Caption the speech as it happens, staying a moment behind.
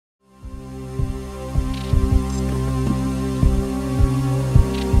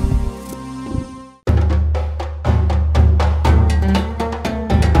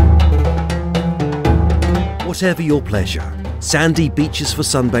Whatever your pleasure, sandy beaches for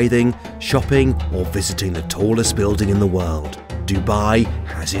sunbathing, shopping, or visiting the tallest building in the world, Dubai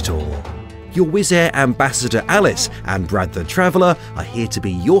has it all. Your Wizz Air ambassador Alice and Brad the Traveller are here to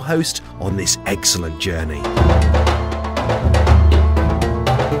be your host on this excellent journey.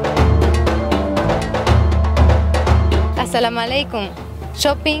 Assalamu alaikum.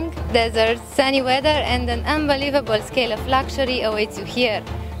 Shopping, desert, sunny weather and an unbelievable scale of luxury awaits you here.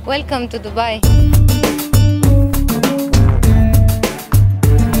 Welcome to Dubai.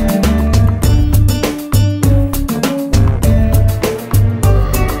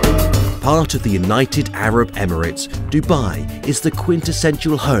 Part of the United Arab Emirates, Dubai is the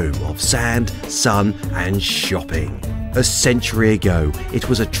quintessential home of sand, sun and shopping. A century ago, it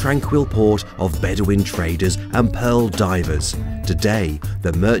was a tranquil port of Bedouin traders and pearl divers. Today,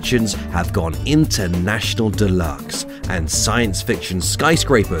 the merchants have gone international deluxe, and science fiction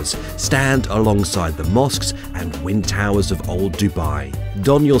skyscrapers stand alongside the mosques and wind towers of old Dubai.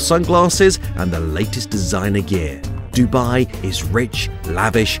 Don your sunglasses and the latest designer gear. Dubai is rich,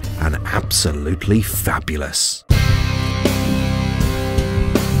 lavish and absolutely fabulous.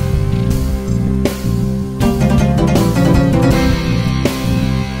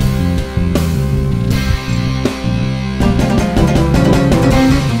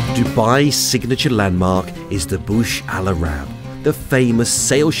 Dubai's signature landmark is the Burj Al Arab, the famous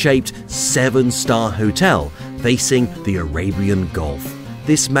sail-shaped 7-star hotel facing the Arabian Gulf.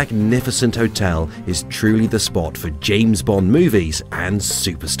 This magnificent hotel is truly the spot for James Bond movies and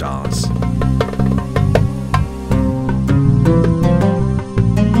superstars.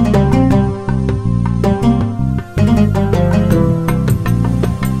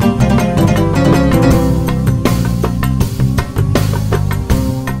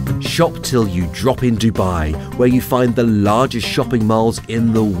 Shop till you drop in Dubai, where you find the largest shopping malls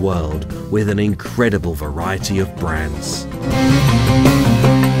in the world with an incredible variety of brands.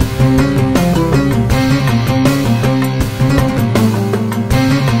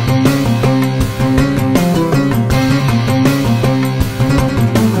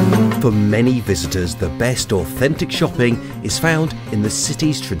 For many visitors, the best authentic shopping is found in the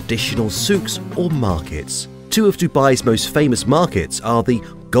city's traditional souks or markets. Two of Dubai's most famous markets are the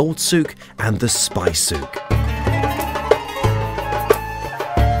Gold Souk and the Spice Souk.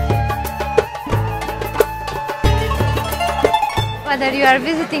 Whether you are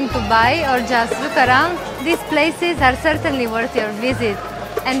visiting Dubai or just look around, these places are certainly worth your visit.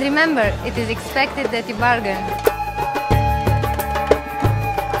 And remember, it is expected that you bargain.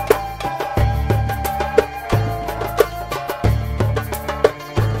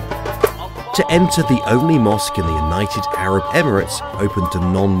 To enter the only mosque in the United Arab Emirates open to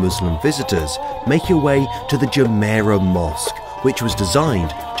non-Muslim visitors, make your way to the Jumeirah Mosque, which was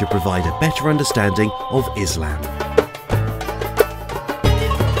designed to provide a better understanding of Islam.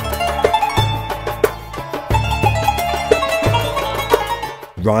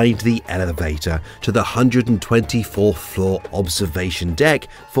 Ride the elevator to the 124th floor observation deck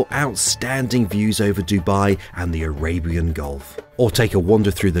for outstanding views over Dubai and the Arabian Gulf. Or take a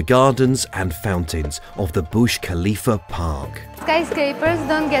wander through the gardens and fountains of the Burj Khalifa Park. Skyscrapers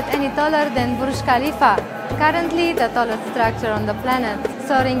don't get any taller than Burj Khalifa, currently the tallest structure on the planet,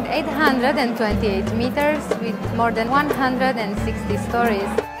 soaring 828 meters with more than 160 stories.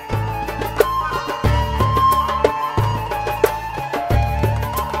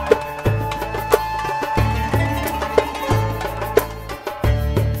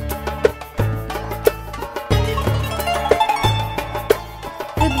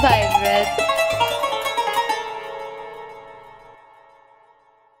 Goodbye, Brad.